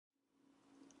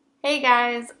Hey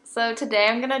guys, so today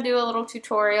I'm gonna do a little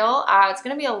tutorial. It's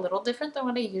gonna be a little different than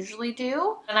what I usually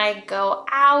do. When I go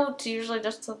out, usually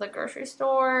just to the grocery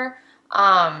store,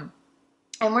 I'm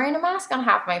wearing a mask on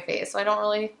half my face, so I don't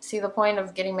really see the point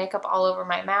of getting makeup all over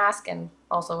my mask, and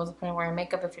also what's the point of wearing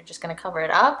makeup if you're just gonna cover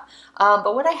it up.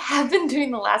 But what I have been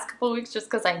doing the last couple of weeks, just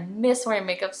because I miss wearing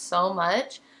makeup so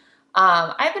much,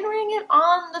 I've been wearing it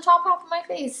on the top half of my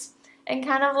face and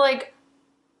kind of like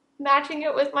matching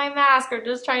it with my mask, or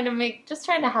just trying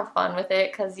to have fun with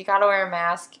it, because you gotta wear a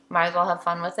mask, might as well have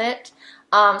fun with it.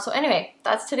 So anyway,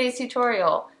 that's today's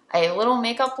tutorial, a little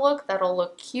makeup look that'll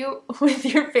look cute with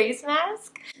your face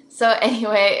mask. So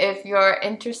anyway, if you're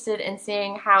interested in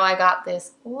seeing how I got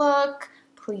this look,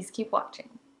 please keep watching.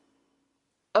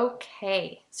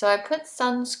 Okay, so I put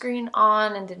sunscreen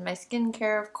on and did my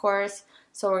skincare, of course.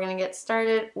 So we're gonna get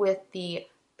started with the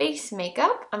base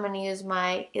makeup. I'm gonna use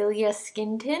my Ilia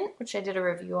skin tint, which I did a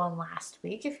review on last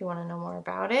week if you wanna know more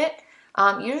about it.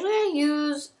 Usually I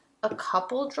use a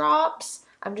couple drops.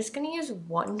 I'm just gonna use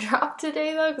one drop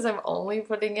today though, because I'm only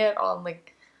putting it on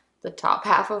like the top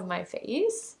half of my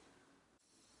face.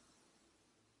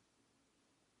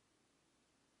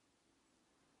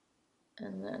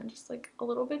 And then just like a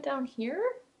little bit down here.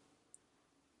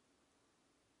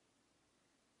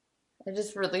 I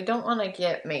just really don't want to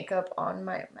get makeup on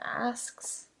my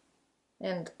masks.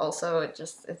 And also it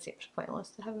seems pointless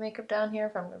to have makeup down here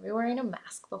if I'm going to be wearing a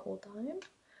mask the whole time.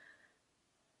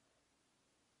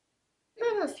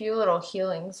 I have a few little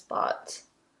healing spots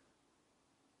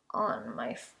on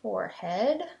my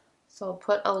forehead. So I'll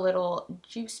put a little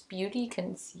Juice Beauty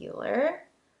concealer.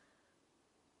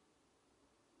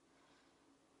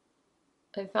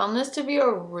 I found this to be a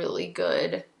really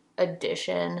good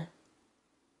addition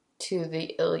to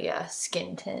the Ilia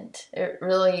skin tint. It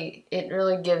really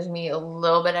gives me a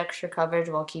little bit extra coverage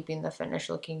while keeping the finish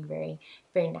looking very,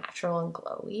 very natural and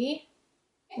glowy.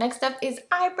 Next up is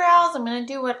eyebrows. I'm gonna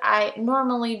do what I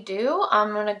normally do.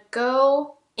 I'm gonna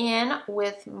go in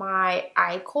with my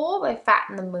eye kohl by Fat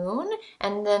in the Moon,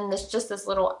 and then this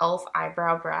little elf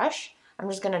eyebrow brush. I'm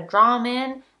just gonna draw them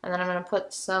in, and then I'm gonna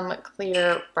put some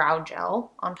clear brow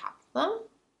gel on top of them.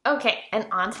 Okay, and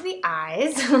onto the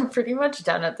eyes. I'm pretty much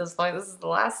done at this point. This is the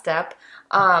last step.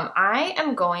 I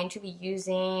am going to be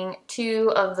using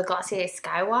two of the Glossier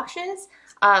Skywashes.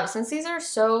 Since these are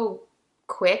so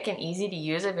quick and easy to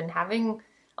use, I've been having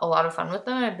a lot of fun with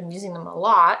them. I've been using them a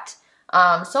lot.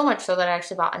 So much so that I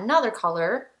actually bought another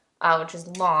color, which is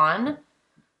Lawn,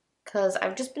 because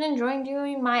I've just been enjoying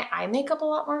doing my eye makeup a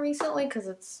lot more recently, because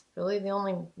it's really the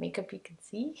only makeup you can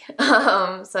see.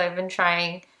 So I've been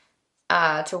trying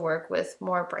to work with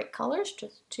more bright colors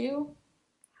just to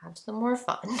have some more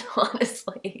fun,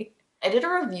 honestly. I did a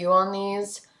review on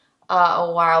these a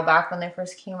while back when they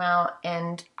first came out,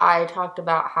 and I talked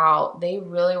about how they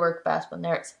really work best when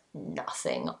there's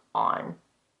nothing on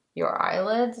your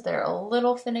eyelids. They're a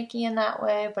little finicky in that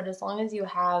way, but as long as you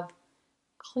have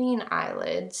clean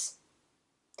eyelids,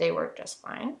 they work just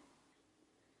fine.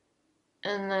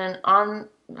 And then on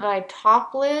my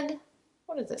top lid,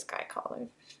 what is this guy called?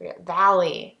 I forget.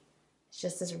 Valley. It's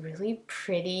just this really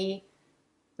pretty,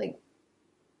 like,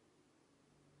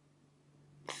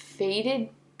 faded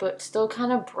but still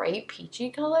kind of bright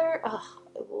peachy color. Oh,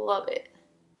 I love it.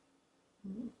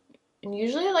 And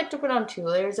usually I like to put on 2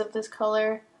 layers of this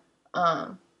color,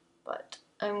 but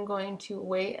I'm going to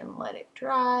wait and let it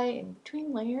dry in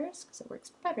between layers because it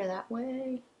works better that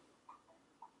way.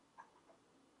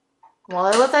 While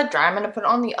I let that dry, I'm going to put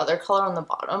on the other color on the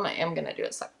bottom. I am going to do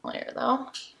a second layer though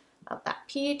of that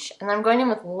peach. And I'm going in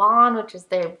with Lawn, which is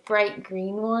their bright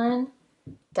green one.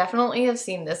 Definitely have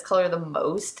seen this color the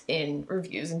most in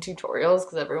reviews and tutorials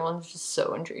because everyone's just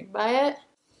so intrigued by it.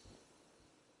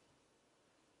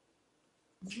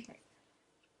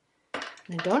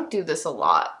 I don't do this a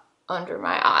lot under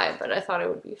my eye, but I thought it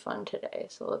would be fun today.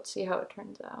 So let's see how it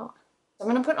turns out. I'm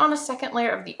going to put on a second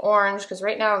layer of the orange because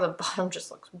right now the bottom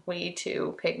just looks way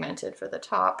too pigmented for the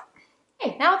top.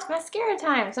 Okay, now it's mascara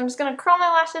time. So I'm just going to curl my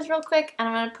lashes real quick, and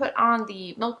I'm going to put on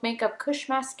the Milk Makeup Kush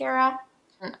mascara.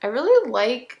 I really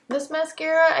like this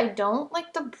mascara. I don't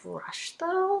like the brush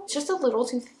though. It's just a little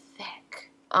too thick.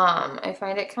 I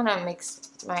find it kind of makes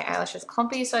my eyelashes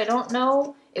clumpy, so I don't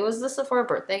know. It was the Sephora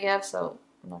birthday gift, so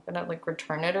I'm not going to like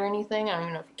return it or anything. I don't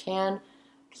even know if you can. I'm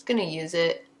just going to use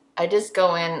it. I just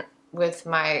go in with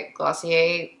my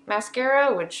Glossier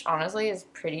mascara, which honestly is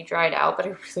pretty dried out, but I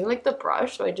really like the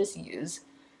brush, so I just use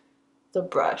the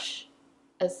brush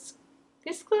as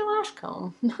basically a lash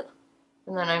comb.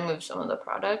 And then I move some of the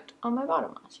product on my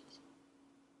bottom lashes.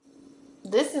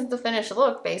 This is the finished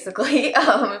look, basically.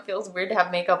 It feels weird to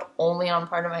have makeup only on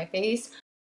part of my face.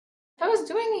 If I was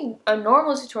doing a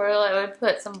normal tutorial, I would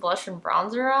put some blush and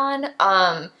bronzer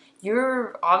on.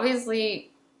 You're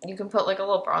obviously, you can put like a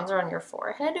little bronzer on your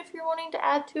forehead if you're wanting to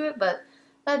add to it, but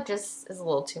that just is a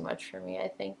little too much for me, I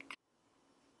think.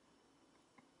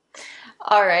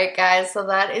 Alright guys, so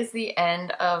that is the end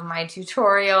of my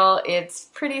tutorial. It's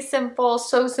pretty simple,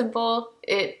 so simple.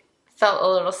 It felt a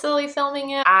little silly filming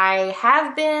it. I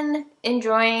have been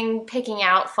enjoying picking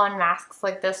out fun masks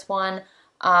like this one,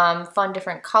 fun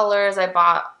different colors. I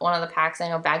bought one of the packs. I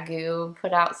know Bagoo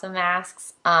put out some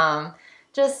masks.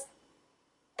 Just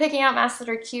picking out masks that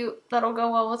are cute, that'll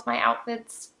go well with my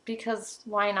outfits, because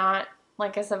why not?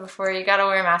 Like I said before, you gotta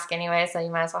wear a mask anyway, so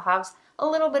you might as well have a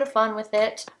little bit of fun with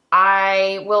it.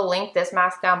 I will link this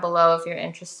mask down below if you're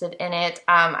interested in it.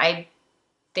 I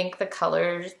think the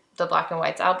colors, the black and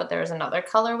white's out, but there's another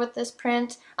color with this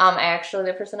print.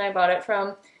 The person I bought it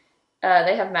from,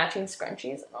 they have matching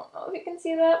scrunchies. I don't know if you can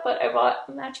see that, but I bought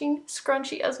a matching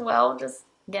scrunchie as well. Just,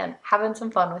 again, having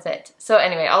some fun with it. So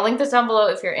anyway, I'll link this down below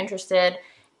if you're interested.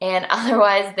 And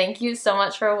otherwise, thank you so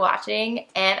much for watching,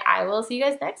 and I will see you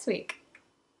guys next week.